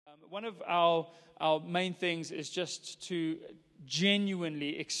One of our main things is just to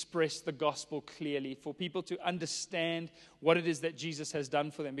genuinely express the gospel clearly, for people to understand what it is that Jesus has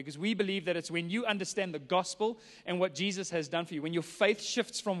done for them. Because we believe that it's when you understand the gospel and what Jesus has done for you, when your faith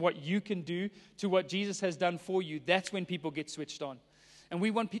shifts from what you can do to what Jesus has done for you, that's when people get switched on. And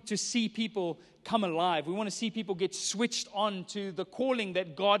we want to see people come alive. We want to see people get switched on to the calling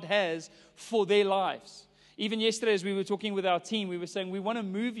that God has for their lives. Even yesterday, as we were talking with our team, we were saying we want to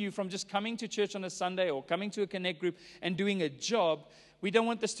move you from just coming to church on a Sunday or coming to a Connect group and doing a job. We don't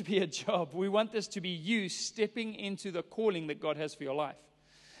want this to be a job. We want this to be you stepping into the calling that God has for your life.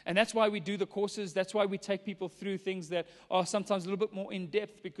 And that's why we do the courses. That's why we take people through things that are sometimes a little bit more in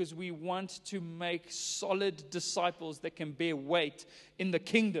depth, because we want to make solid disciples that can bear weight in the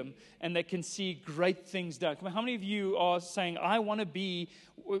kingdom and that can see great things done. Come on, how many of you are saying, I want to be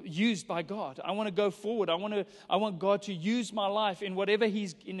used by God? I want to go forward. I want God to use my life in whatever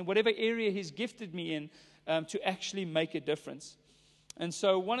area He's gifted me in to actually make a difference. And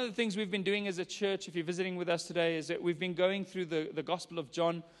so one of the things we've been doing as a church, if you're visiting with us today, is that we've been going through the Gospel of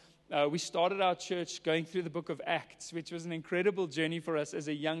John. We started our church going through the book of Acts, which was an incredible journey for us as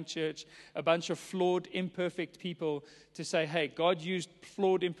a young church, a bunch of flawed, imperfect people, to say, hey, God used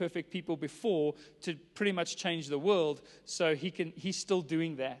flawed, imperfect people before to pretty much change the world, so He's still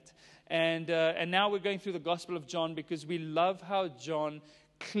doing that. And now we're going through the Gospel of John because we love how John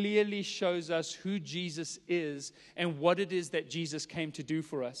clearly shows us who Jesus is and what it is that Jesus came to do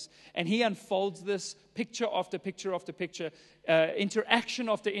for us. And he unfolds this picture after picture after picture, interaction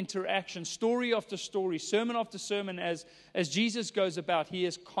after interaction, story after story, sermon after sermon. As Jesus goes about, he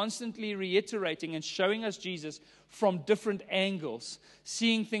is constantly reiterating and showing us Jesus from different angles,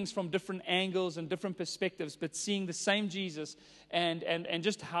 seeing things from different angles and different perspectives, but seeing the same Jesus and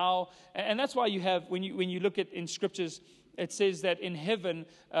just how. And that's why you have, when you look at in scriptures, it says that in heaven,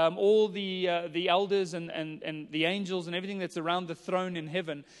 all the elders and the angels and everything that's around the throne in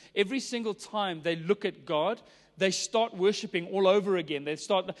heaven, every single time they look at God, they start worshiping all over again.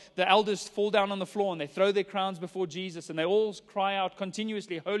 The elders fall down on the floor and they throw their crowns before Jesus, and they all cry out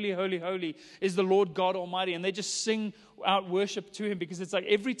continuously, holy, holy, holy is the Lord God Almighty. And they just sing out worship to Him, because it's like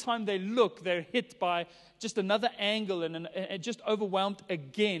every time they look, they're hit by just another angle and just overwhelmed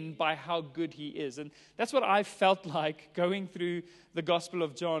again by how good He is. And that's what I felt like going through the Gospel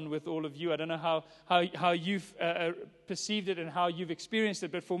of John with all of you. I don't know how you've perceived it and how you've experienced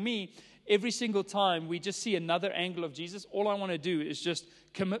it, but for me, every single time we just see another angle of Jesus, all I want to do is just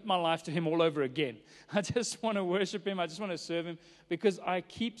commit my life to Him all over again. I just want to worship Him. I just want to serve Him, because I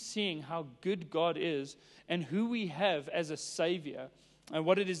keep seeing how good God is and who we have as a Savior and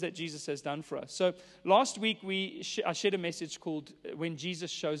what it is that Jesus has done for us. So last week I shared a message called When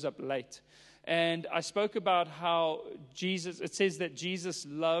Jesus Shows Up Late. And I spoke about how it says that Jesus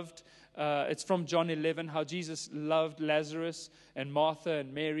loved, it's from John 11, how Jesus loved Lazarus and Martha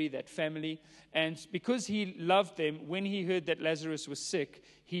and Mary, that family. And because He loved them, when He heard that Lazarus was sick,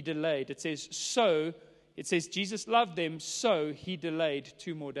 He delayed. It says Jesus loved them, so He delayed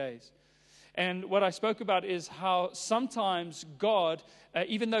 2 more days. And what I spoke about is how sometimes God,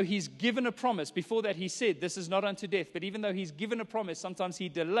 even though He's given a promise, before that He said, this is not unto death, but even though He's given a promise, sometimes He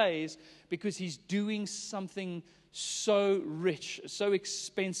delays because He's doing something so rich, so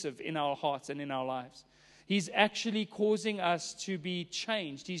expensive in our hearts and in our lives. He's actually causing us to be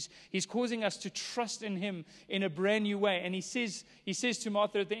changed. He's causing us to trust in Him in a brand new way. And He says to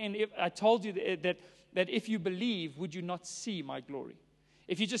Martha at the end, I told you that if you believe, would you not see my glory?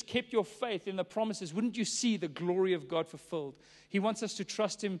 If you just kept your faith in the promises, wouldn't you see the glory of God fulfilled? He wants us to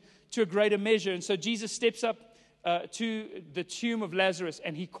trust Him to a greater measure. And so Jesus steps up to the tomb of Lazarus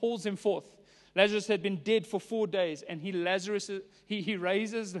and He calls him forth. Lazarus had been dead for 4 days, and he raises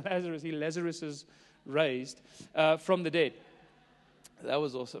Lazarus. Lazarus is raised from the dead. That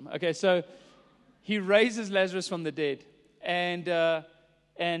was awesome. Okay, so He raises Lazarus from the dead, and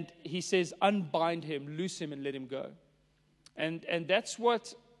He says, unbind him, loose him, and let him go. And that's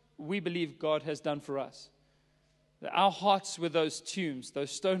what we believe God has done for us. Our hearts were those tombs,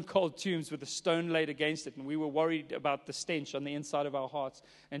 those stone-cold tombs with a stone laid against it, and we were worried about the stench on the inside of our hearts.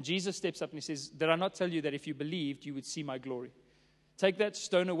 And Jesus steps up and He says, did I not tell you that if you believed, you would see my glory? Take that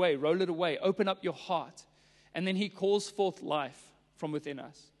stone away, roll it away, open up your heart. And then He calls forth life from within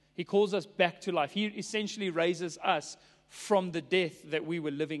us. He calls us back to life. He essentially raises us from the death that we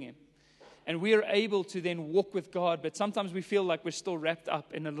were living in. And we are able to then walk with God, but sometimes we feel like we're still wrapped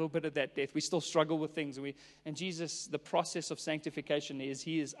up in a little bit of that death. We still struggle with things. And Jesus, the process of sanctification is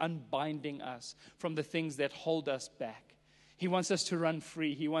He is unbinding us from the things that hold us back. He wants us to run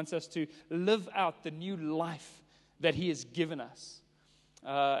free. He wants us to live out the new life that He has given us.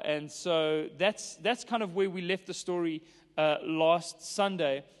 And so that's kind of where we left the story last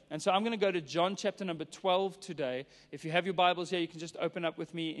Sunday. And so I'm going to go to John chapter number 12 today. If you have your Bibles here, you can just open up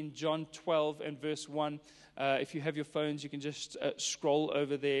with me in John 12 and verse 1. If you have your phones, you can just scroll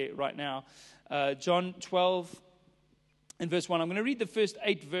over there right now. John 12 and verse 1. I'm going to read the first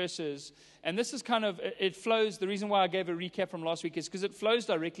 8 verses. And this is kind of, it flows, the reason why I gave a recap from last week is because it flows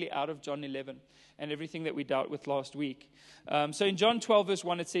directly out of John 11 and everything that we dealt with last week. So in John 12 verse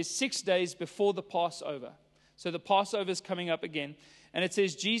 1, it says, 6 days before the Passover. So the Passover is coming up again. And it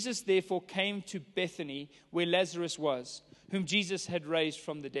says, Jesus therefore came to Bethany where Lazarus was, whom Jesus had raised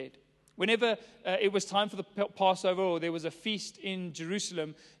from the dead. Whenever it was time for the Passover or there was a feast in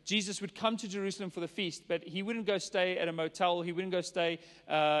Jerusalem, Jesus would come to Jerusalem for the feast, but he wouldn't go stay at a motel. He wouldn't go stay,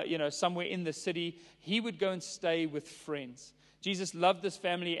 somewhere in the city. He would go and stay with friends. Jesus loved this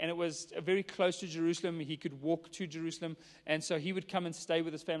family, and it was very close to Jerusalem. He could walk to Jerusalem, and so he would come and stay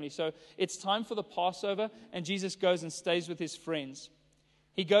with his family. So it's time for the Passover, and Jesus goes and stays with his friends.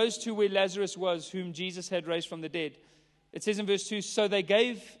 He goes to where Lazarus was, whom Jesus had raised from the dead. It says in verse 2, so they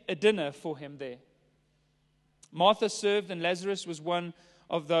gave a dinner for him there. Martha served, and Lazarus was one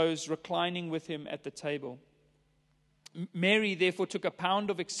of those reclining with him at the table. Mary therefore took a pound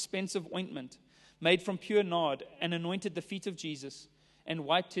of expensive ointment made from pure nard and anointed the feet of Jesus and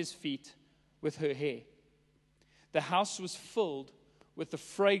wiped his feet with her hair. The house was filled with the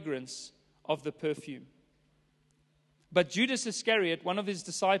fragrance of the perfume. But Judas Iscariot, one of his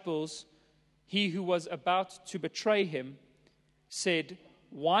disciples, he who was about to betray him, said,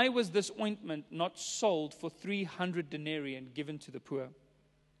 why was this ointment not sold for 300 denarii and given to the poor?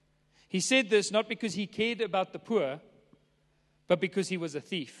 He said this not because he cared about the poor, but because he was a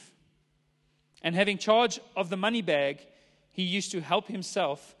thief. And having charge of the money bag, he used to help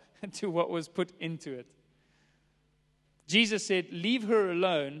himself to what was put into it. Jesus said, leave her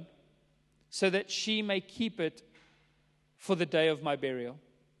alone so that she may keep it for the day of my burial.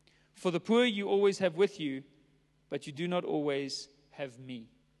 For the poor you always have with you, but you do not always have me.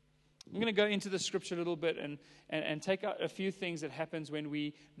 I'm going to go into the scripture a little bit and take out a few things that happens when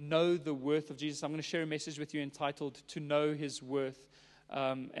we know the worth of Jesus. I'm going to share a message with you entitled, To Know His Worth.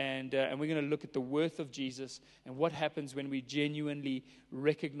 And we're going to look at the worth of Jesus and what happens when we genuinely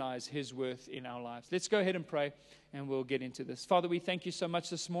recognize his worth in our lives. Let's go ahead and pray, and we'll get into this. Father, we thank you so much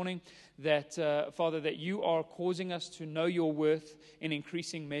this morning that, Father, that you are causing us to know your worth in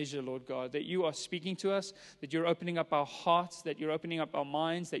increasing measure, Lord God, that you are speaking to us, that you're opening up our hearts, that you're opening up our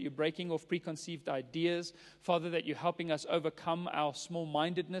minds, that you're breaking off preconceived ideas, Father, that you're helping us overcome our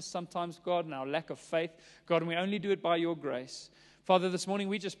small-mindedness sometimes, God, and our lack of faith, God, and we only do it by your grace. Father, this morning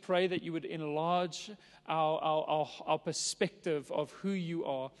we just pray that you would enlarge our perspective of who you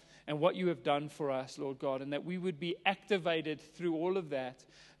are and what you have done for us, Lord God, and that we would be activated through all of that,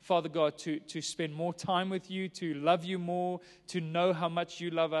 Father God, to spend more time with you, to love you more, to know how much you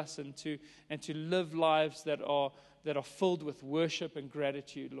love us, and to live lives that are filled with worship and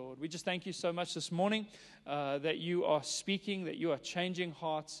gratitude, Lord. We just thank you so much this morning that you are speaking, that you are changing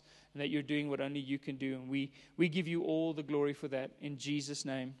hearts, and that you're doing what only you can do. And we give you all the glory for that. In Jesus'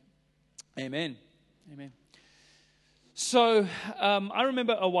 name, amen. Amen. So I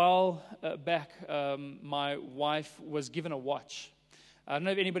remember a while back, my wife was given a watch. I don't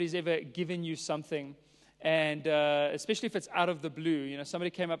know if anybody's ever given you something, and especially if it's out of the blue. You know, somebody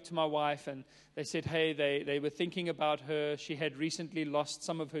came up to my wife and they said, hey, they were thinking about her. She had recently lost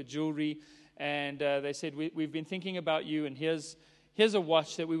some of her jewelry, and they said, we've been thinking about you, and here's a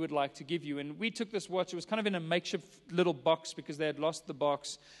watch that we would like to give you. And we took this watch. It was kind of in a makeshift little box because they had lost the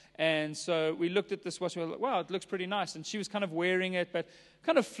box. And so we looked at this watch and we were like, wow, it looks pretty nice. And she was kind of wearing it, but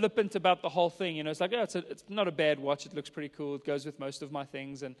kind of flippant about the whole thing. You know, it's like, oh, it's not a bad watch. It looks pretty cool. It goes with most of my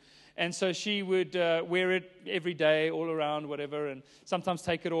things. And so she would wear it every day, all around, whatever, and sometimes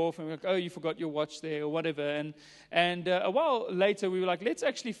take it off. And we're like, oh, you forgot your watch there or whatever. And a while later, we were like, let's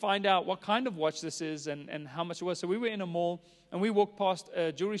actually find out what kind of watch this is and how much it was. So we were in a mall, and we walked past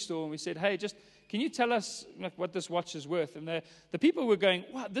a jewelry store, and we said, hey, can you tell us what this watch is worth? And the people were going,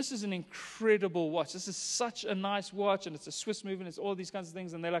 wow, this is an incredible watch. This is such a nice watch, and it's a Swiss move, and it's all these kinds of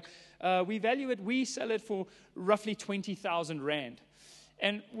things. And they're like, we value it. We sell it for roughly 20,000 rand.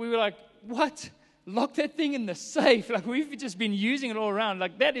 And we were like, what? Lock that thing in the safe. Like, we've just been using it all around.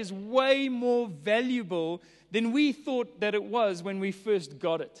 Like, that is way more valuable than we thought that it was when we first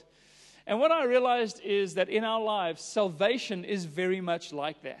got it. And what I realized is that in our lives, salvation is very much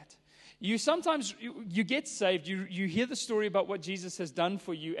like that. You sometimes, you get saved, you hear the story about what Jesus has done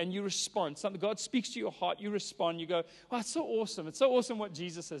for you, and you respond. God speaks to your heart, you respond, you go, wow, it's so awesome. It's so awesome what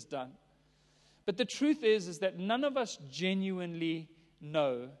Jesus has done. But the truth is that none of us genuinely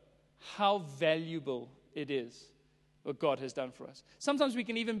know how valuable it is what God has done for us. Sometimes we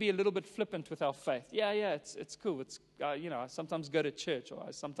can even be a little bit flippant with our faith. Yeah, it's cool. It's I sometimes go to church, or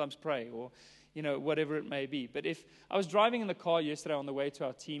I sometimes pray, or whatever it may be. But if I was driving in the car yesterday on the way to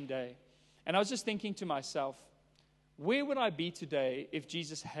our team day, and I was just thinking to myself, where would I be today if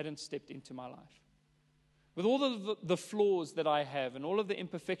Jesus hadn't stepped into my life? With all of the flaws that I have and all of the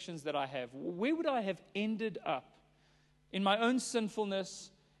imperfections that I have, where would I have ended up in my own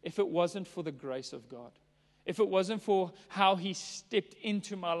sinfulness if it wasn't for the grace of God? If it wasn't for how He stepped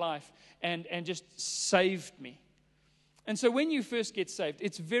into my life and just saved me? And so when you first get saved,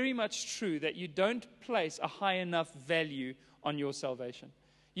 it's very much true that you don't place a high enough value on your salvation.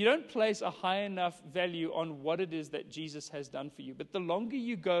 You don't place a high enough value on what it is that Jesus has done for you. But the longer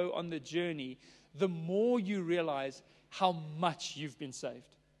you go on the journey, the more you realize how much you've been saved.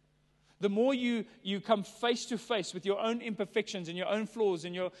 The more you come face to face with your own imperfections and your own flaws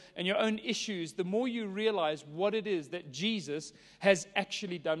and your own issues, the more you realize what it is that Jesus has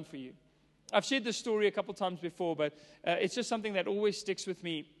actually done for you. I've shared this story a couple times before, but it's just something that always sticks with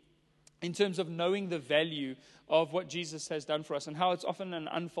me in terms of knowing the value of what Jesus has done for us and how it's often an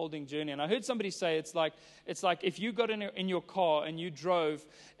unfolding journey. And I heard somebody say it's like if you got in your car and you drove,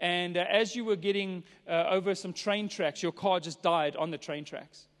 and as you were getting over some train tracks, your car just died on the train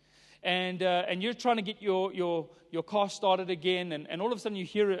tracks. And you're trying to get your car started again, and all of a sudden you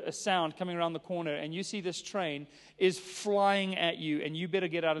hear a sound coming around the corner, and you see this train is flying at you, and you better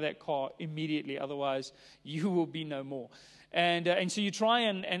get out of that car immediately, otherwise you will be no more. And so you try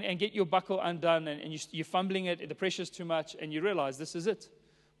and get your buckle undone, and you're fumbling it, the pressure's too much, and you realize this is it.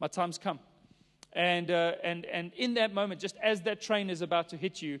 My time's come. And in that moment, just as that train is about to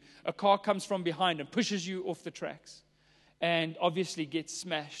hit you, a car comes from behind and pushes you off the tracks. And obviously gets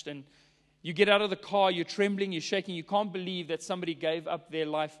smashed. And you get out of the car, you're trembling, you're shaking. You can't believe that somebody gave up their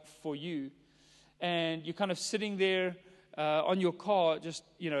life for you. And you're kind of sitting there on your car, just,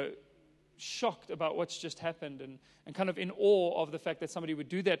 shocked about what's just happened and kind of in awe of the fact that somebody would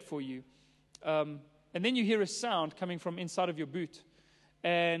do that for you. And then you hear a sound coming from inside of your boot.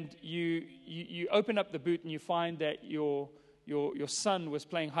 And you open up the boot and you find that your son was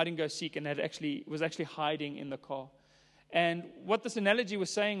playing hide and go seek and was actually hiding in the car. And what this analogy was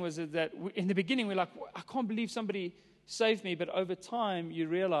saying was that in the beginning, we're like, I can't believe somebody saved me. But over time, you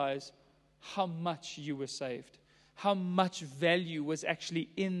realize how much you were saved, how much value was actually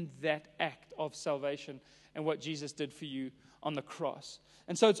in that act of salvation and what Jesus did for you on the cross.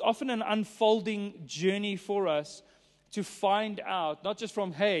 And so it's often an unfolding journey for us to find out, not just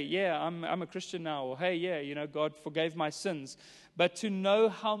from, hey, yeah, I'm a Christian now, or hey, yeah, God forgave my sins, but to know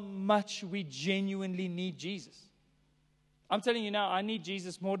how much we genuinely need Jesus. I'm telling you now, I need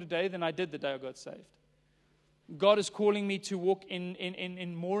Jesus more today than I did the day I got saved. God is calling me to walk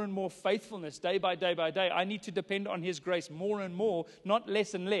in more and more faithfulness day by day by day. I need to depend on His grace more and more, not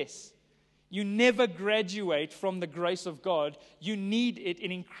less and less. You never graduate from the grace of God. You need it in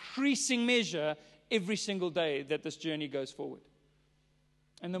increasing measure every single day that this journey goes forward.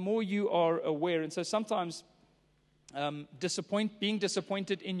 And the more you are aware, and so sometimes being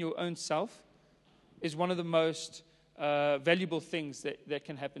disappointed in your own self is one of the most valuable things that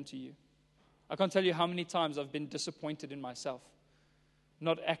can happen to you. I can't tell you how many times I've been disappointed in myself,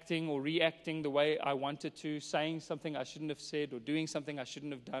 not acting or reacting the way I wanted to, saying something I shouldn't have said or doing something I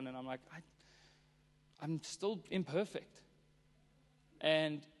shouldn't have done, and I'm like, I'm still imperfect.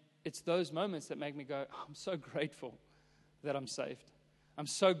 And it's those moments that make me go, I'm so grateful that I'm saved. I'm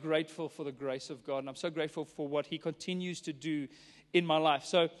so grateful for the grace of God, and I'm so grateful for what He continues to do in my life.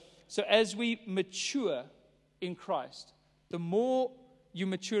 So as we mature in Christ, the more you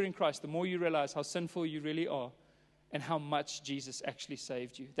mature in Christ, the more you realize how sinful you really are and how much Jesus actually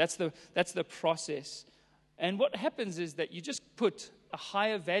saved you. That's the process. And what happens is that you just put a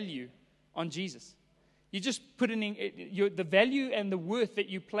higher value on Jesus. You just put the value and the worth that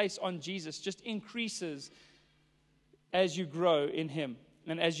you place on Jesus just increases as you grow in Him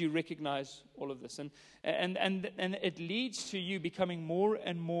and as you recognize all of this. And it leads to you becoming more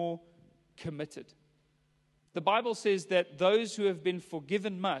and more committed. The Bible says that those who have been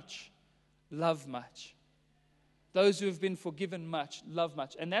forgiven much, love much. Those who have been forgiven much, love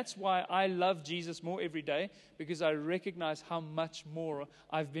much. And that's why I love Jesus more every day, because I recognize how much more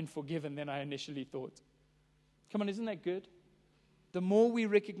I've been forgiven than I initially thought. Come on, isn't that good? The more we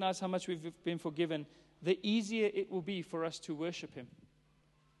recognize how much we've been forgiven, the easier it will be for us to worship Him.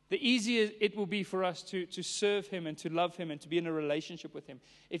 The easier it will be for us to serve Him and to love Him and to be in a relationship with Him.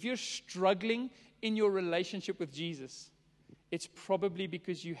 If you're struggling in your relationship with Jesus, it's probably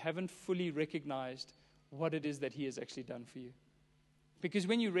because you haven't fully recognized what it is that He has actually done for you. Because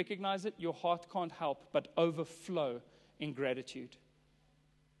when you recognize it, your heart can't help but overflow in gratitude.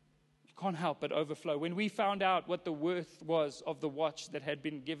 You can't help but overflow. When we found out what the worth was of the watch that had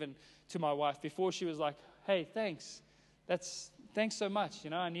been given to my wife, before she was like, hey, thanks. Thanks so much.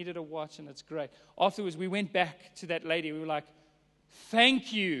 I needed a watch and it's great. Afterwards, we went back to that lady. We were like,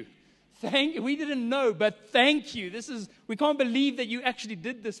 thank you. We didn't know, but thank you. We can't believe that you actually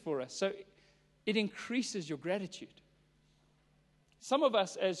did this for us. So it increases your gratitude. Some of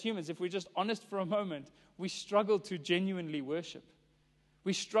us as humans, if we're just honest for a moment, we struggle to genuinely worship.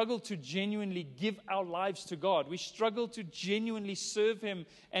 We struggle to genuinely give our lives to God. We struggle to genuinely serve Him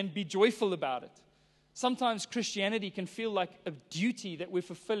and be joyful about it. Sometimes Christianity can feel like a duty that we're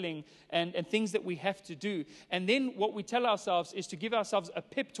fulfilling and things that we have to do. And then what we tell ourselves is to give ourselves a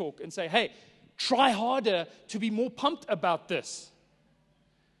pep talk and say, hey, try harder to be more pumped about this.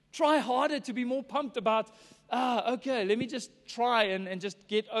 Try harder to be more pumped about, okay, let me just try and just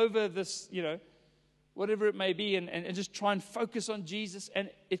get over this, whatever it may be, and just try and focus on Jesus. And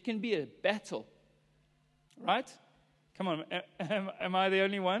it can be a battle, right? Come on, am I the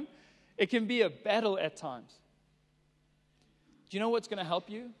only one? It can be a battle at times. Do you know what's going to help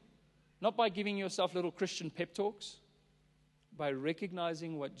you? Not by giving yourself little Christian pep talks, by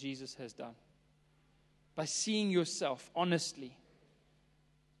recognizing what Jesus has done. By seeing yourself honestly.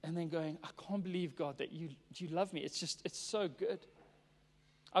 And then going, I can't believe, God, that you love me. It's so good.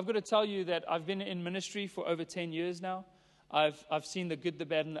 I've got to tell you that I've been in ministry for over 10 years now. I've seen the good, the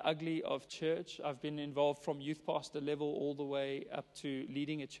bad, and the ugly of church. I've been involved from youth pastor level all the way up to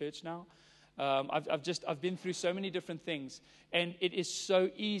leading a church now. I've been through so many different things, and it is so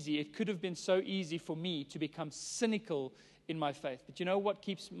easy. It could have been so easy for me to become cynical in my faith. But you know what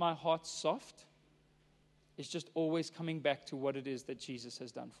keeps my heart soft? It's just always coming back to what it is that Jesus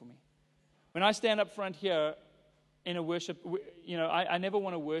has done for me. When I stand up front here in a worship, I never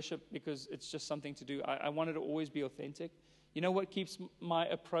want to worship because it's just something to do. I want it to always be authentic. You know what keeps my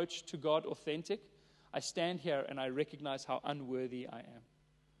approach to God authentic? I stand here and I recognize how unworthy I am.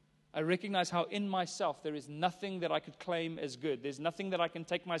 I recognize how in myself there is nothing that I could claim as good. There's nothing that I can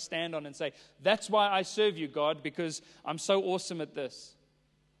take my stand on and say, that's why I serve you, God, because I'm so awesome at this.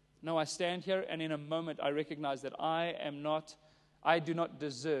 No, I stand here and in a moment I recognize that I do not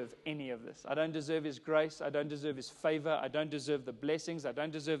deserve any of this. I don't deserve His grace. I don't deserve His favor. I don't deserve the blessings. I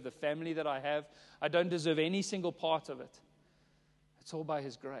don't deserve the family that I have. I don't deserve any single part of it. It's all by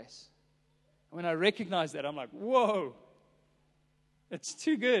His grace. And when I recognize that, I'm like, whoa, it's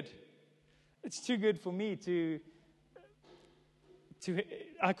too good. It's too good for me to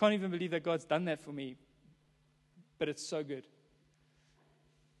I can't even believe that God's done that for me. But it's so good.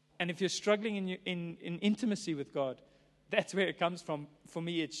 And if you're struggling in intimacy with God, that's where it comes from. For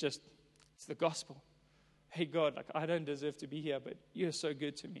me, it's the gospel. Hey, God, I don't deserve to be here, but you're so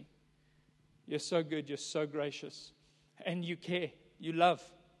good to me. You're so good. You're so gracious. And you care. You love.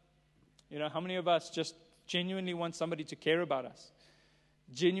 How many of us just genuinely want somebody to care about us?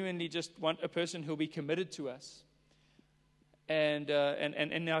 Genuinely just want a person who'll be committed to us. And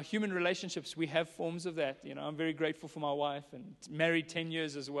in our human relationships, we have forms of that. I'm very grateful for my wife, and married 10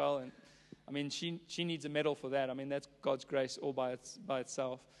 years as well. And I mean, she needs a medal for that. I mean, that's God's grace all by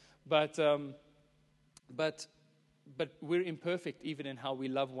itself. But we're imperfect even in how we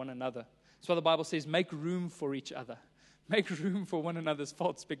love one another. That's why the Bible says, make room for each other. Make room for one another's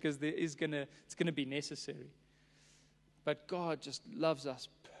faults, because it's gonna be necessary. But God just loves us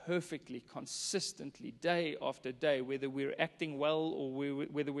perfectly, consistently, day after day, whether we're acting well or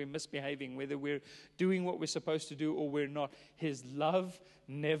whether we're misbehaving, whether we're doing what we're supposed to do or we're not. His love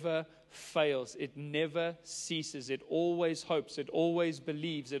never fails. It never ceases. It always hopes. It always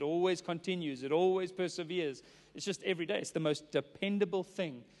believes. It always continues. It always perseveres. It's just every day. It's the most dependable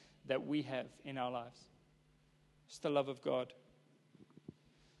thing that we have in our lives. It's the love of God.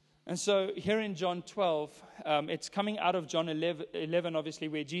 And so here in John 12, it's coming out of John 11, obviously,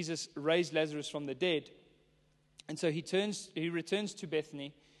 where Jesus raised Lazarus from the dead. And so he returns to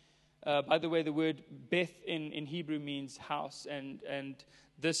Bethany. By the way, the word Beth in Hebrew means house. And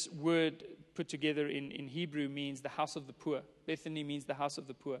this word put together in Hebrew means the house of the poor. Bethany means the house of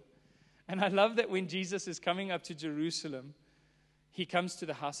the poor. And I love that when Jesus is coming up to Jerusalem, He comes to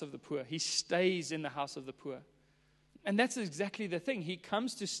the house of the poor. He stays in the house of the poor. And that's exactly the thing. He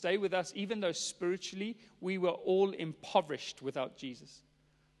comes to stay with us, even though spiritually we were all impoverished without Jesus.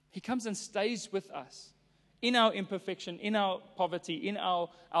 He comes and stays with us in our imperfection, in our poverty, in our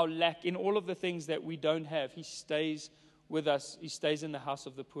lack, in all of the things that we don't have. He stays with us. He stays in the house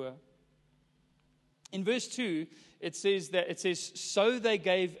of the poor. In verse 2, it says, so they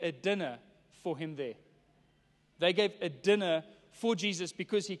gave a dinner for Him there. They gave a dinner for Jesus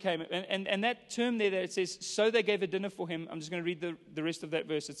because he came. And that term there that it says, so they gave a dinner for him. I'm just going to read the rest of that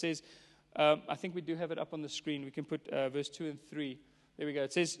verse. It says, I think we do have it up on the screen. We can put verse 2 and 3. There we go.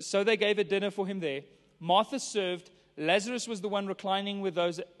 It says, so they gave a dinner for him there. Martha served. Lazarus was the one reclining with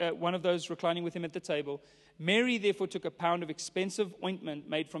one of those reclining with him at the table. Mary therefore took a pound of expensive ointment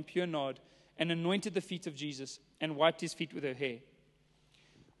made from pure nard and anointed the feet of Jesus and wiped his feet with her hair.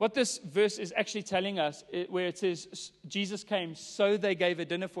 What this verse is actually telling us, where it says Jesus came, so they gave a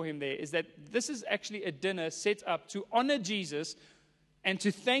dinner for him there, is that this is actually a dinner set up to honor Jesus and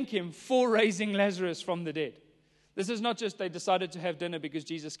to thank him for raising Lazarus from the dead. This is not just they decided to have dinner because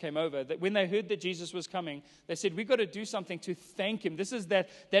Jesus came over. That when they heard that Jesus was coming, they said, we've got to do something to thank him. This is that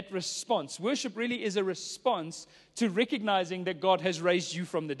response. Worship really is a response to recognizing that God has raised you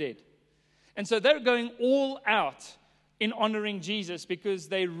from the dead. And so they're going all out in honoring Jesus because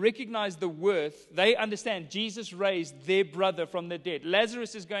they recognize the worth. They understand Jesus raised their brother from the dead.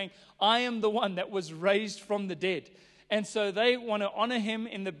 Lazarus is going, I am the one that was raised from the dead. And so they want to honor him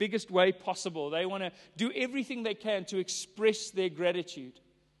in the biggest way possible. They want to do everything they can to express their gratitude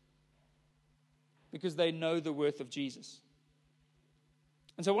because they know the worth of Jesus.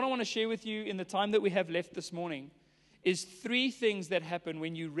 And so what I want to share with you in the time that we have left this morning is 3 things that happen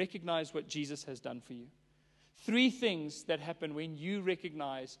when you recognize what Jesus has done for you. 3 things that happen when you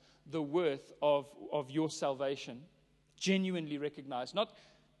recognize the worth of your salvation. Genuinely recognize. Not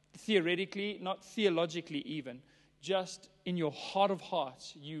theoretically, not theologically even. Just in your heart of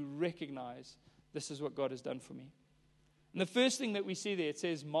hearts, you recognize this is what God has done for me. And the first thing that we see there, it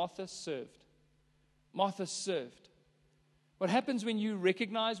says Martha served. Martha served. What happens when you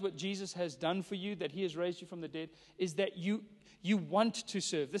recognize what Jesus has done for you, that he has raised you from the dead, is that you want to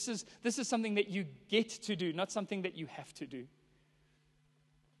serve. This is something that you get to do, not something that you have to do.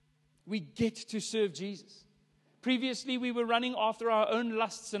 We get to serve Jesus. Previously, we were running after our own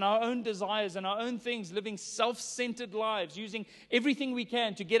lusts and our own desires and our own things, living self-centered lives, using everything we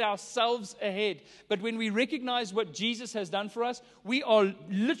can to get ourselves ahead. But when we recognize what Jesus has done for us, we are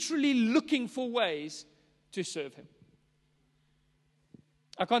literally looking for ways to serve him.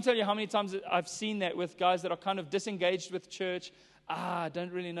 I can't tell you how many times I've seen that with guys that are kind of disengaged with church. I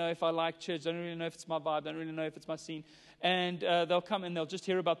don't really know if I like church. Don't really know if it's my vibe. Don't really know if it's my scene. And they'll come and they'll just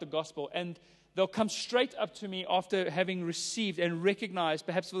hear about the gospel. And they'll come straight up to me after having received and recognized,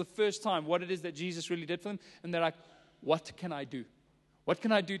 perhaps for the first time, what it is that Jesus really did for them. And they're like, what can I do? What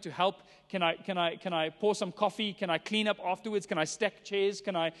can I do to help? Can I pour some coffee? Can I clean up afterwards? Can I stack chairs?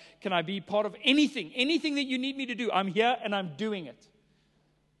 Can I be part of anything? Anything that you need me to do, I'm here and I'm doing it.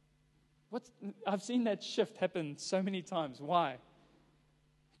 I've seen that shift happen so many times. Why?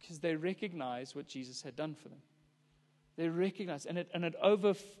 Because they recognize what Jesus had done for them. They recognize,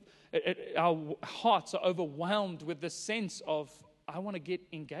 our hearts are overwhelmed with the sense of, I want to get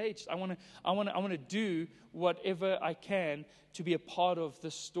engaged. I want to do whatever I can to be a part of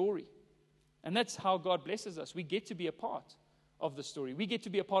the story. And that's how God blesses us. We get to be a part of the story. We get to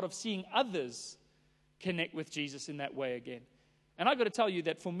be a part of seeing others connect with Jesus in that way again. And I've got to tell you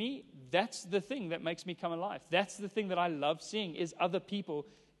that for me, that's the thing that makes me come alive. That's the thing that I love seeing, is other people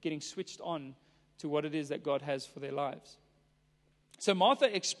getting switched on to what it is that God has for their lives. So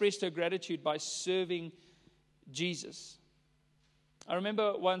Martha expressed her gratitude by serving Jesus. I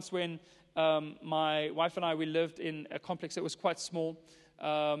remember once when my wife and we lived in a complex that was quite small,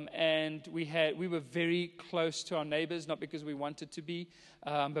 and we were very close to our neighbors, not because we wanted to be,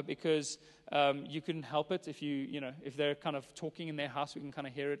 but because you couldn't help it. If they're kind of talking in their house, we can kind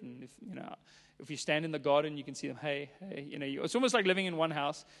of hear it, and if you stand in the garden, you can see them. Hey, it's almost like living in one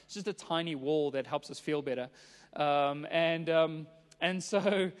house. It's just a tiny wall that helps us feel better, and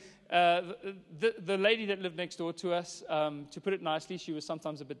so the lady that lived next door to us, to put it nicely, she was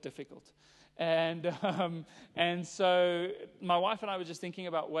sometimes a bit difficult. And so my wife and I were just thinking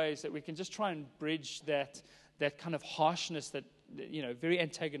about ways that we can just try and bridge that kind of harshness, that very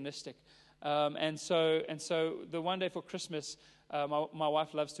antagonistic. And so the one day for Christmas, my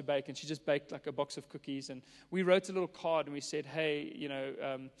wife loves to bake, and she just baked like a box of cookies. And we wrote a little card, and we said,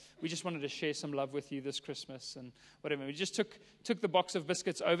 hey, we just wanted to share some love with you this Christmas, and whatever. We just took the box of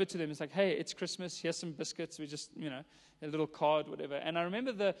biscuits over to them. It's like, hey, it's Christmas. Here's some biscuits. We just, a little card, whatever. And I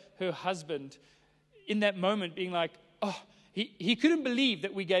remember her husband in that moment being like, oh, he couldn't believe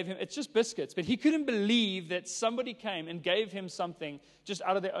that we gave him, it's just biscuits, but he couldn't believe that somebody came and gave him something just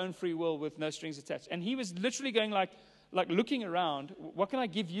out of their own free will with no strings attached. And he was literally going like, like looking around, what can I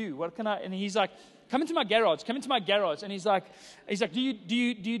give you? What can I? And he's like, come into my garage. And he's like, do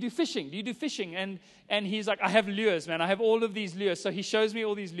you do fishing? Do you do fishing? And he's like, I have lures, man. I have all of these lures. So he shows me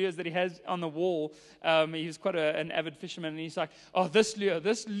all these lures that he has on the wall. He was quite an avid fisherman. And he's like, oh, this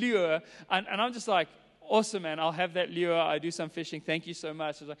lure. And I'm just like, awesome, man. I'll have that lure. I do some fishing. Thank you so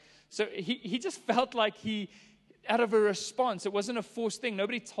much. I was like, so he just felt like out of a response. It wasn't a forced thing.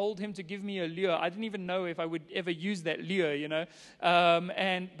 Nobody told him to give me a lure. I didn't even know if I would ever use that lure, you know.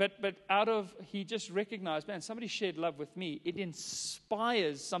 But he just recognized, man, somebody shared love with me. It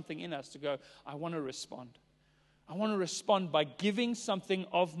inspires something in us to go, I want to respond. I want to respond by giving something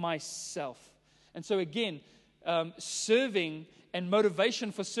of myself. And so again, serving and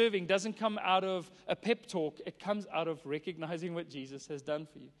motivation for serving doesn't come out of a pep talk. It comes out of recognizing what Jesus has done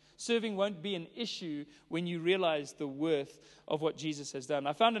for you. Serving won't be an issue when you realize the worth of what Jesus has done.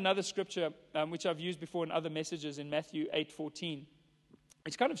 I found another scripture, which I've used before in other messages, in Matthew 8:14.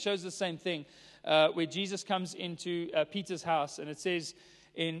 It kind of shows the same thing, where Jesus comes into Peter's house, and it says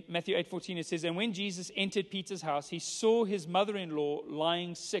in Matthew 8:14, it says, and when Jesus entered Peter's house, he saw his mother-in-law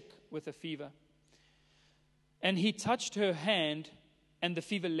lying sick with a fever. And he touched her hand, and the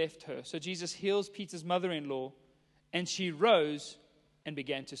fever left her. So Jesus heals Peter's mother-in-law, and she rose and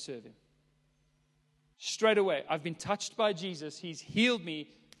began to serve him. Straight away, I've been touched by Jesus. He's healed me.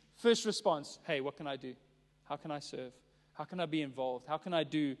 First response, hey, what can I do? How can I serve? How can I be involved? How can I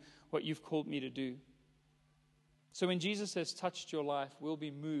do what you've called me to do? So when Jesus has touched your life, we'll be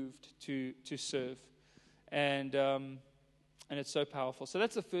moved to serve. And it's so powerful. So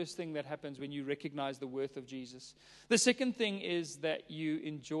that's the first thing that happens when you recognize the worth of Jesus. The second thing is that you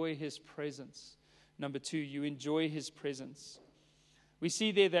enjoy his presence. Number 2, you enjoy his presence. We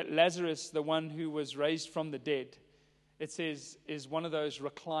see there that Lazarus, the one who was raised from the dead, it says, is one of those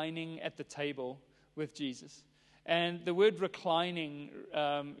reclining at the table with Jesus. And the word reclining,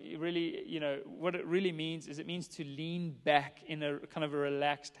 really, you know, what it really means is it means to lean back in a kind of a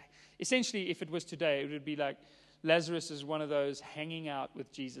relaxed. Essentially, if it was today, it would be like Lazarus is one of those hanging out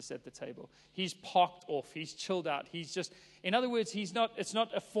with Jesus at the table. He's parked off. He's chilled out. He's just, in other words, it's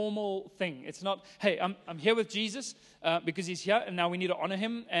not a formal thing. It's not, hey, I'm here with Jesus because he's here and now we need to honor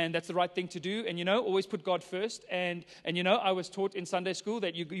him and that's the right thing to do. And, you know, always put God first. And you know, I was taught in Sunday school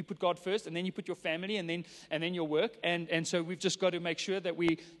that you put God first and then you put your family and then your work. And so we've just got to make sure that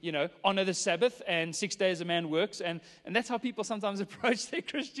we, you know, honor the Sabbath and 6 days a man works. And that's how people sometimes approach their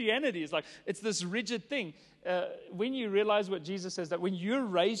Christianity. It's like, it's this rigid thing. When you realize what Jesus says, that when you're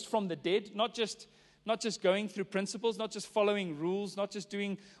raised from the dead, not just going through principles, not just following rules, not just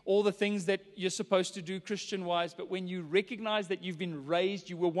doing all the things that you're supposed to do Christian-wise, but when you recognize that you've been raised,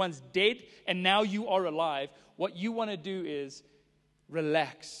 you were once dead, and now you are alive, what you want to do is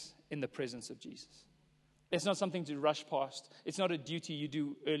relax in the presence of Jesus. It's not something to rush past. It's not a duty you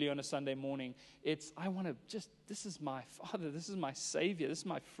do early on a Sunday morning. It's, this is my Father, this is my Savior, this is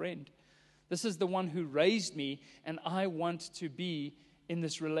my friend. This is the one who raised me, and I want to be in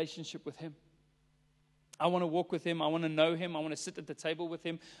this relationship with him. I want to walk with him. I want to know him. I want to sit at the table with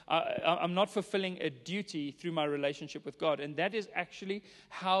him. I'm not fulfilling a duty through my relationship with God. And that is actually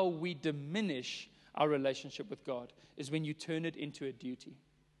how we diminish our relationship with God, is when you turn it into a duty.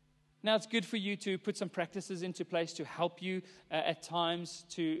 Now, it's good for you to put some practices into place to help you at times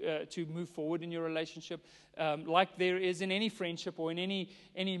to move forward in your relationship, like there is in any friendship or in any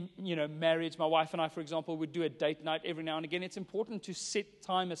marriage. My wife and I, for example, would do a date night every now and again. It's important to set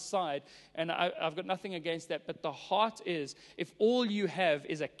time aside, and I've got nothing against that. But the heart is, if all you have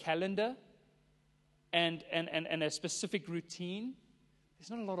is a calendar and a specific routine,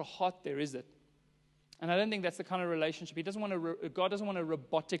 there's not a lot of heart there, is it? And I don't think that's the kind of relationship. God doesn't want a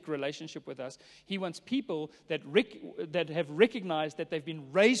robotic relationship with us. He wants people that have recognized that they've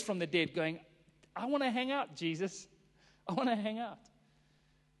been raised from the dead going, I want to hang out, Jesus. I want to hang out.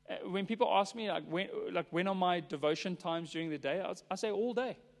 When people ask me, when are my devotion times during the day, I say all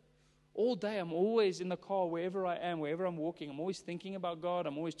day. All day, I'm always in the car, wherever I am, wherever I'm walking. I'm always thinking about God.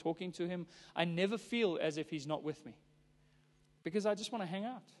 I'm always talking to him. I never feel as if he's not with me, because I just want to hang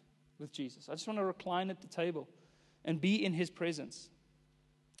out with Jesus. I just want to recline at the table and be in his presence,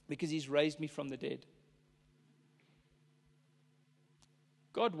 because he's raised me from the dead.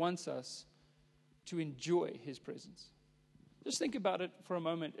 God wants us to enjoy his presence. Just think about it for a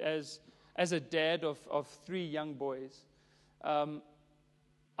moment as a dad of 3 young boys.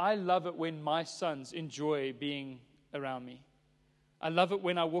 I love it when my sons enjoy being around me. I love it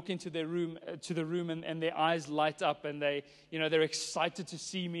when I walk into their room, to the room, and their eyes light up, and they're excited to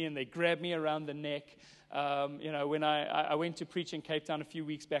see me, and they grab me around the neck. When I went to preach in Cape Town a few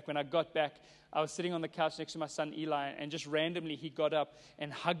weeks back, when I got back, I was sitting on the couch next to my son Eli, and just randomly he got up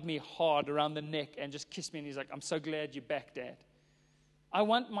and hugged me hard around the neck and just kissed me, and he's like, "I'm so glad you're back, Dad." I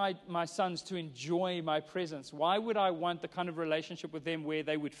want my sons to enjoy my presence. Why would I want the kind of relationship with them where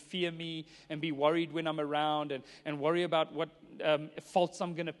they would fear me and be worried when I'm around and worry about what faults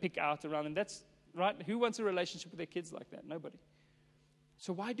I'm going to pick out around them? That's right. Who wants a relationship with their kids like that? Nobody.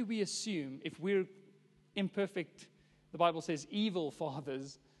 So why do we assume, if we're imperfect, the Bible says evil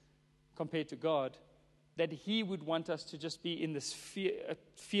fathers compared to God, that He would want us to just be in this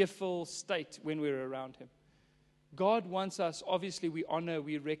fearful state when we're around Him? God wants us, obviously, we honor,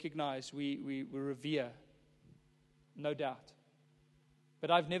 we recognize, we revere, no doubt.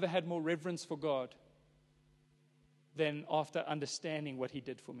 But I've never had more reverence for God than after understanding what He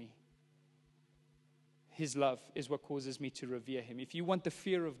did for me. His love is what causes me to revere Him. If you want the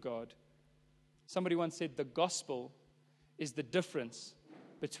fear of God, somebody once said the gospel is the difference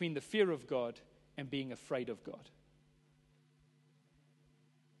between the fear of God and being afraid of God.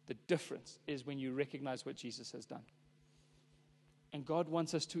 The difference is when you recognize what Jesus has done. And God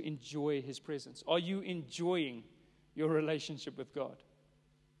wants us to enjoy His presence. Are you enjoying your relationship with God?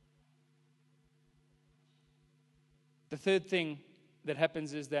 The third thing that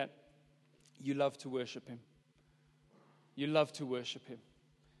happens is that you love to worship Him. You love to worship Him.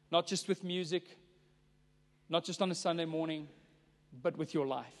 Not just with music, not just on a Sunday morning, but with your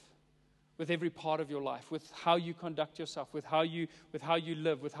life. With every part of your life, with how you conduct yourself, with how you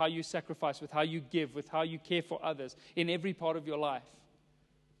live, with how you sacrifice, with how you give, with how you care for others, in every part of your life.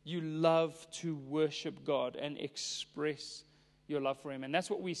 You love to worship God and express your love for Him. And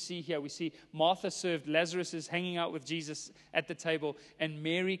that's what we see here. We see Martha served, Lazarus is hanging out with Jesus at the table, and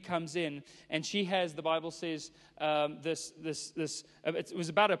Mary comes in, and she has, the Bible says, it was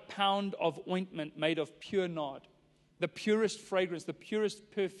about 1 pound of ointment made of pure nard. The purest fragrance, the purest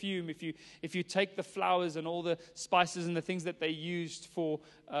perfume. If you take the flowers and all the spices and the things that they used for,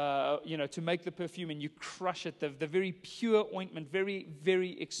 to make the perfume, and you crush it, the very pure ointment, very,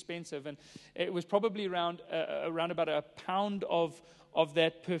 very expensive. And it was probably around about 1 pound of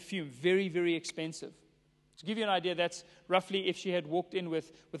that perfume, very, very expensive. To give you an idea, that's roughly if she had walked in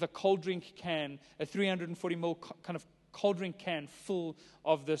with a cold drink can, a 340 ml kind of cold drink can full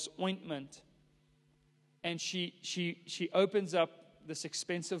of this ointment. And she opens up this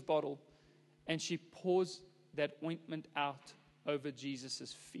expensive bottle, and she pours that ointment out over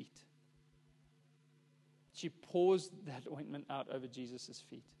Jesus' feet. She pours that ointment out over Jesus'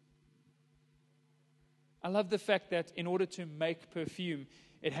 feet. I love the fact that in order to make perfume,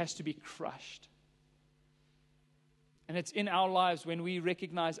 it has to be crushed. And it's in our lives when we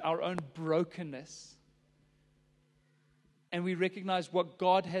recognize our own brokenness, and we recognize what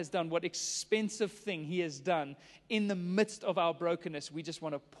God has done, what expensive thing He has done in the midst of our brokenness. We just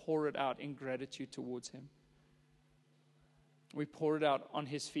want to pour it out in gratitude towards Him. We pour it out on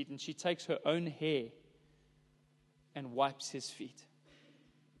His feet, and she takes her own hair and wipes His feet.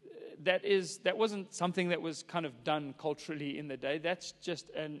 That wasn't something that was kind of done culturally in the day. That's just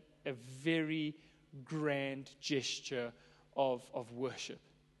a very grand gesture of worship.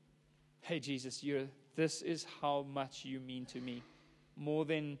 Hey, Jesus, this is how much you mean to me. More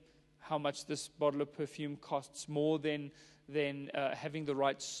than how much this bottle of perfume costs, more than having the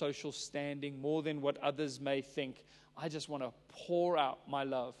right social standing, more than what others may think. I just want to pour out my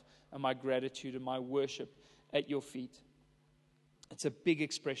love and my gratitude and my worship at your feet. It's a big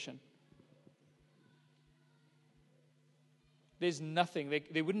expression. There's nothing,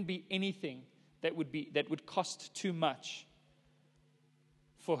 there wouldn't be anything that would cost too much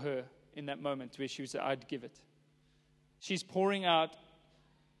for her in that moment where she would say, I'd give it. She's pouring out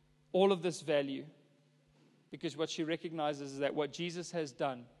all of this value because what she recognizes is that what Jesus has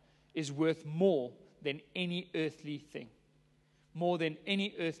done is worth more than any earthly thing, more than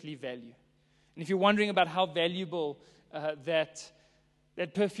any earthly value. And if you're wondering about how valuable that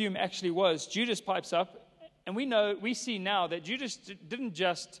perfume actually was, Judas pipes up, and we see now that Judas didn't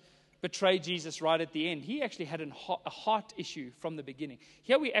just betray Jesus right at the end. He actually had a heart issue from the beginning.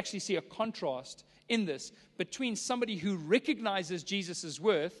 Here we actually see a contrast in this between somebody who recognizes Jesus'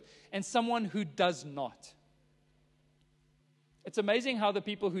 worth and someone who does not. It's amazing how the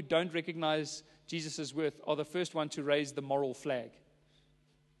people who don't recognize Jesus' worth are the first one to raise the moral flag,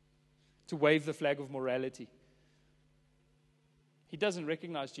 to wave the flag of morality. He doesn't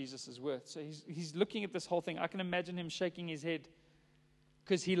recognize Jesus' worth. So he's looking at this whole thing. I can imagine him shaking his head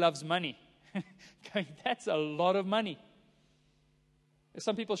because he loves money. Going, that's a lot of money.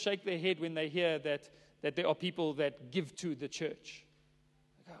 some people shake their head when they hear that there are people that give to the church.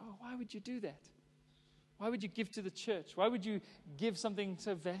 They go, oh, why would you do that? Why would you give to the church? Why would you give something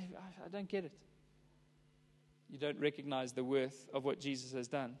so valuable? I don't get it. You don't recognize the worth of what Jesus has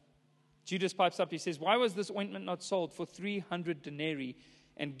done. Judas pipes up. He says, why was this ointment not sold for 300 denarii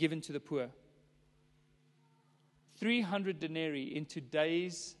and given to the poor? 300 denarii in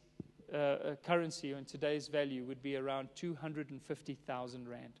today's currency or in today's value would be around 250,000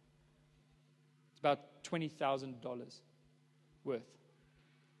 rand. It's about $20,000 worth.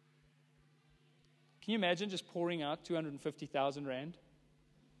 Can you imagine just pouring out 250,000 rand?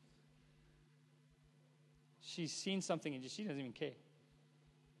 She's seen something and she doesn't even care.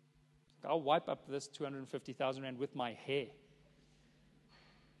 I'll wipe up this 250,000 rand with my hair.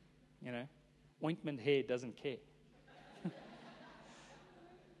 You know, ointment hair doesn't care.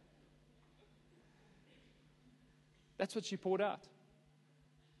 That's what she poured out.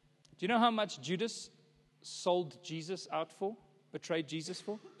 Do you know how much Judas sold Jesus out for, betrayed Jesus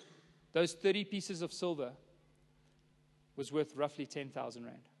for? Those 30 pieces of silver was worth roughly 10,000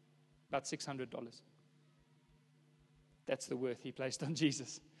 rand, about $600. That's the worth he placed on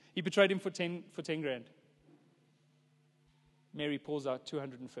Jesus. He betrayed him for 10 grand. Mary pulls out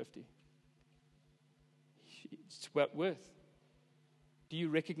 250. It's worth. Do you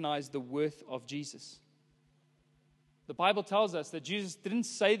recognize the worth of Jesus? The Bible tells us that Jesus didn't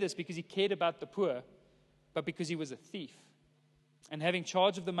say this because he cared about the poor, but because he was a thief. And having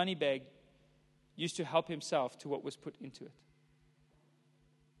charge of the money bag, used to help himself to what was put into it.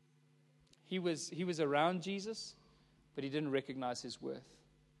 He was around Jesus, but he didn't recognize his worth.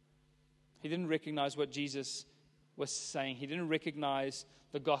 He didn't recognize what Jesus was saying. He didn't recognize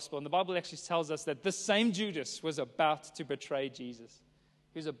the gospel. And the Bible actually tells us that this same Judas was about to betray Jesus.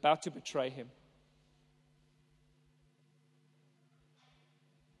 He was about to betray him.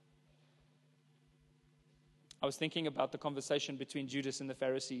 I was thinking about the conversation between Judas and the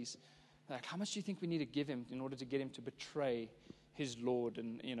Pharisees. Like, how much do you think we need to give him in order to get him to betray his Lord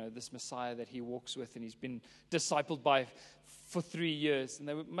and, this Messiah that he walks with and he's been discipled by for 3 years? And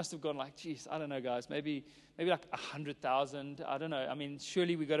they must have gone like, geez, I don't know, guys, maybe like 100,000. I don't know. I mean,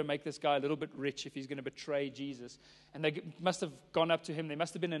 surely we got to make this guy a little bit rich if he's going to betray Jesus. And they must have gone up to him. There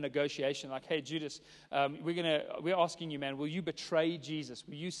must have been a negotiation like, hey, Judas, we're asking you, man, will you betray Jesus?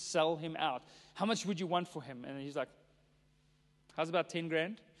 Will you sell him out? How much would you want for him? And he's like, how's about 10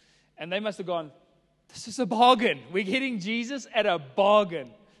 grand? And they must have gone, this is a bargain. We're getting Jesus at a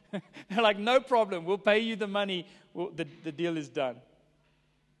bargain. They're like, no problem. We'll pay you the money. The deal is done.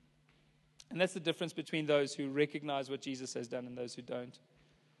 And that's the difference between those who recognize what Jesus has done and those who don't.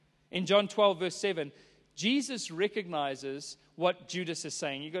 In John 12, verse 7, Jesus recognizes what Judas is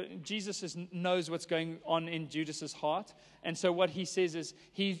saying. Jesus knows what's going on in Judas's heart. And so what he says is,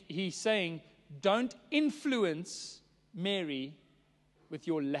 he's saying, don't influence Mary with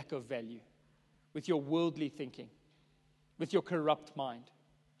your lack of value, with your worldly thinking, with your corrupt mind.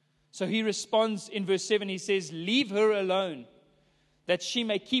 So he responds in verse 7, he says, leave her alone, that she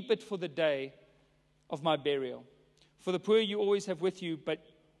may keep it for the day of my burial. For the poor you always have with you, but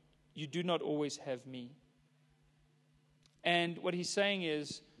you do not always have me. And what he's saying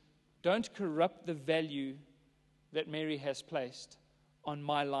is, don't corrupt the value that Mary has placed on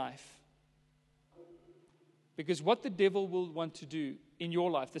my life. Because what the devil will want to do in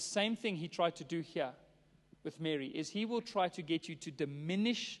your life, the same thing he tried to do here with Mary, is he will try to get you to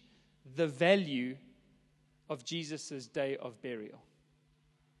diminish the value of Jesus' day of burial.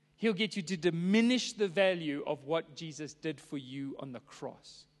 He'll get you to diminish the value of what Jesus did for you on the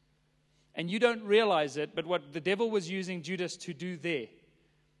cross. And you don't realize it, but what the devil was using Judas to do there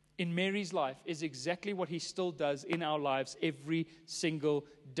in Mary's life is exactly what he still does in our lives every single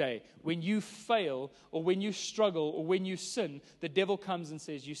day. When you fail, or when you struggle, or when you sin, the devil comes and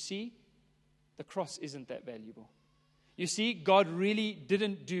says, you see, the cross isn't that valuable. You see, God really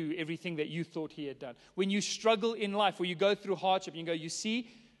didn't do everything that you thought he had done. When you struggle in life, or you go through hardship, you go, you see,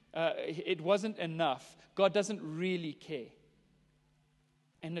 it wasn't enough. God doesn't really care.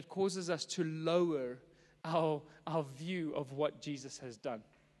 And it causes us to lower our view of what Jesus has done.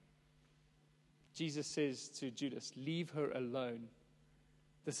 Jesus says to Judas, leave her alone.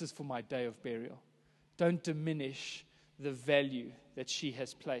 This is for my day of burial. Don't diminish the value that she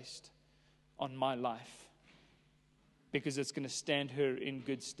has placed on my life, because it's going to stand her in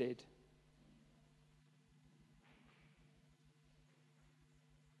good stead.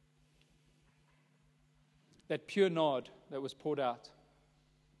 That pure nard that was poured out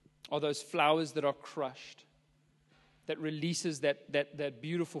are those flowers that are crushed, that releases that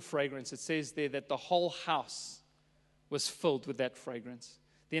beautiful fragrance. It says there that the whole house was filled with that fragrance.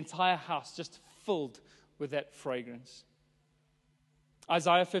 The entire house just filled with that fragrance.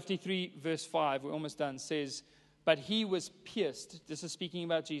 Isaiah 53 verse 5, we're almost done, says, but he was pierced, this is speaking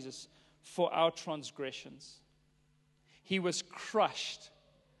about Jesus, for our transgressions. He was crushed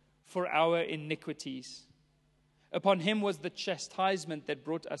for our iniquities. Upon him was the chastisement that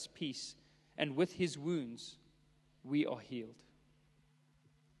brought us peace, and with his wounds we are healed.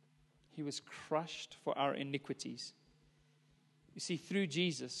 He was crushed for our iniquities. You see, through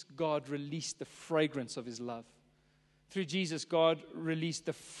Jesus, God released the fragrance of his love. Through Jesus, God released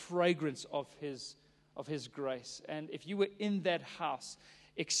the fragrance of his grace. And if you were in that house,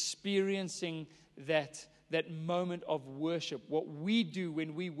 experiencing that moment of worship, what we do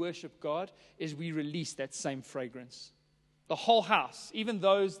when we worship God is we release that same fragrance. The whole house, even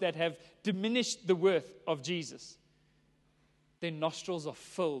those that have diminished the worth of Jesus, their nostrils are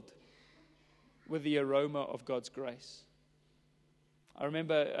filled with the aroma of God's grace. I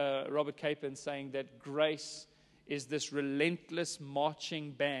remember Robert Capon saying that grace is this relentless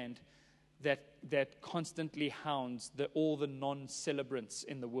marching band that constantly hounds all the non-celebrants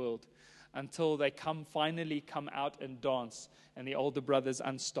in the world until they finally come out and dance, and the older brothers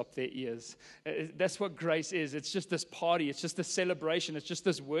unstop their ears. That's what grace is. It's just this party. It's just this celebration. It's just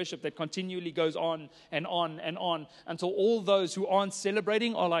this worship that continually goes on and on and on until all those who aren't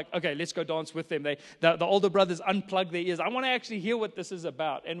celebrating are like, okay, let's go dance with them. The older brothers unplug their ears. I want to actually hear what this is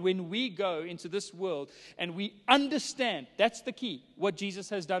about. And when we go into this world and we understand, that's the key, what Jesus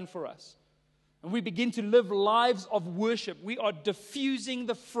has done for us, and we begin to live lives of worship, we are diffusing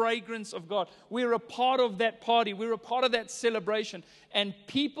the fragrance of God. We're a part of that party. We're a part of that celebration. And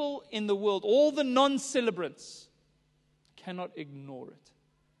people in the world, all the non-celebrants, cannot ignore it.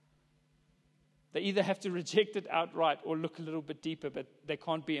 They either have to reject it outright or look a little bit deeper, but they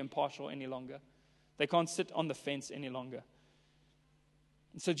can't be impartial any longer. They can't sit on the fence any longer.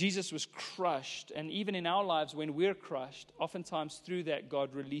 And so Jesus was crushed. And even in our lives, when we're crushed, oftentimes through that,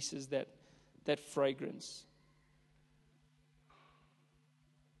 God releases that fragrance.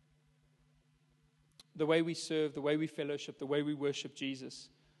 The way we serve, the way we fellowship, the way we worship Jesus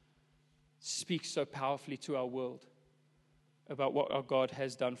speaks so powerfully to our world about what our God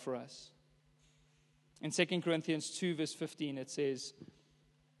has done for us. In 2 Corinthians 2 verse 15 it says,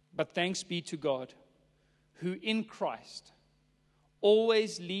 but thanks be to God, who in Christ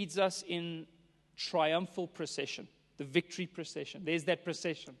always leads us in triumphal procession, the victory procession. There's that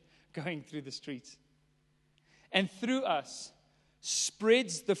procession going through the streets. And through us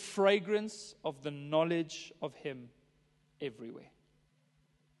spreads the fragrance of the knowledge of him everywhere.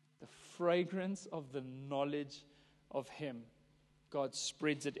 The fragrance of the knowledge of him. God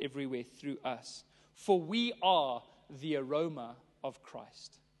spreads it everywhere through us. For we are the aroma of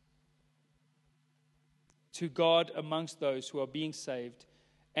Christ to God amongst those who are being saved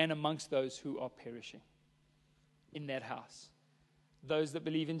and amongst those who are perishing in that house. Those that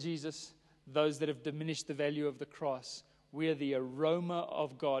believe in Jesus, those that have diminished the value of the cross, we are the aroma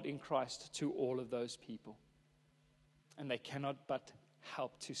of God in Christ to all of those people. And they cannot but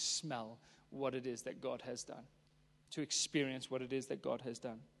help to smell what it is that God has done, to experience what it is that God has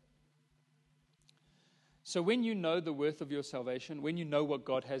done. So when you know the worth of your salvation, when you know what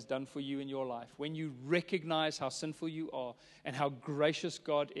God has done for you in your life, when you recognize how sinful you are and how gracious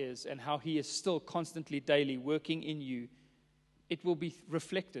God is and how he is still constantly, daily working in you, it will be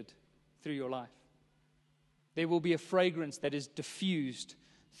reflected through your life. There will be a fragrance that is diffused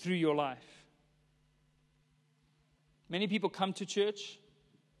through your life. Many people come to church,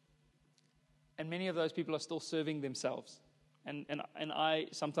 and many of those people are still serving themselves. And I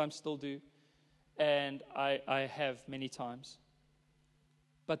sometimes still do, and I have many times.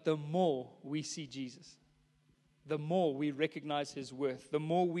 But the more we see Jesus, the more we recognize his worth, the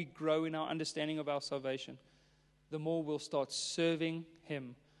more we grow in our understanding of our salvation, the more we'll start serving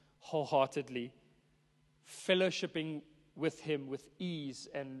him wholeheartedly, fellowshipping with him with ease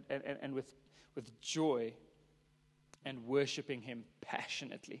and with joy, and worshiping him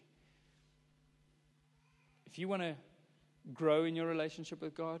passionately. If you want to grow in your relationship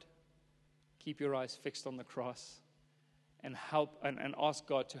with God, keep your eyes fixed on the cross and ask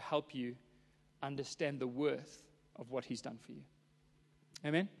God to help you understand the worth of what he's done for you.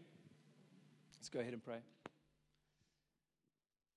 Amen? Let's go ahead and pray.